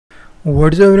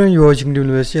What is up everyone, you are watching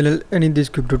University channel, and in this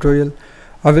quick tutorial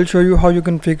I will show you how you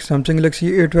can fix something like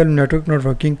A12 network not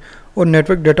working or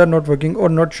network data not working or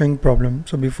not showing problem.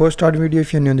 So before start video,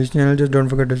 if you are new on this channel, just don't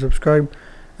forget to subscribe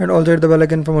and also hit the bell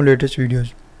icon for more latest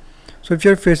videos. So if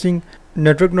you are facing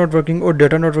network not working or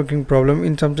data not working problem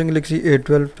in something like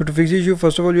A12, so to fix the issue,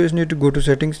 first of all you just need to go to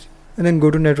settings and then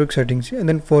go to network settings and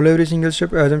then follow every single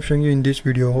step as I'm showing you in this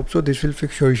video. Hope so this will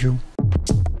fix your issue.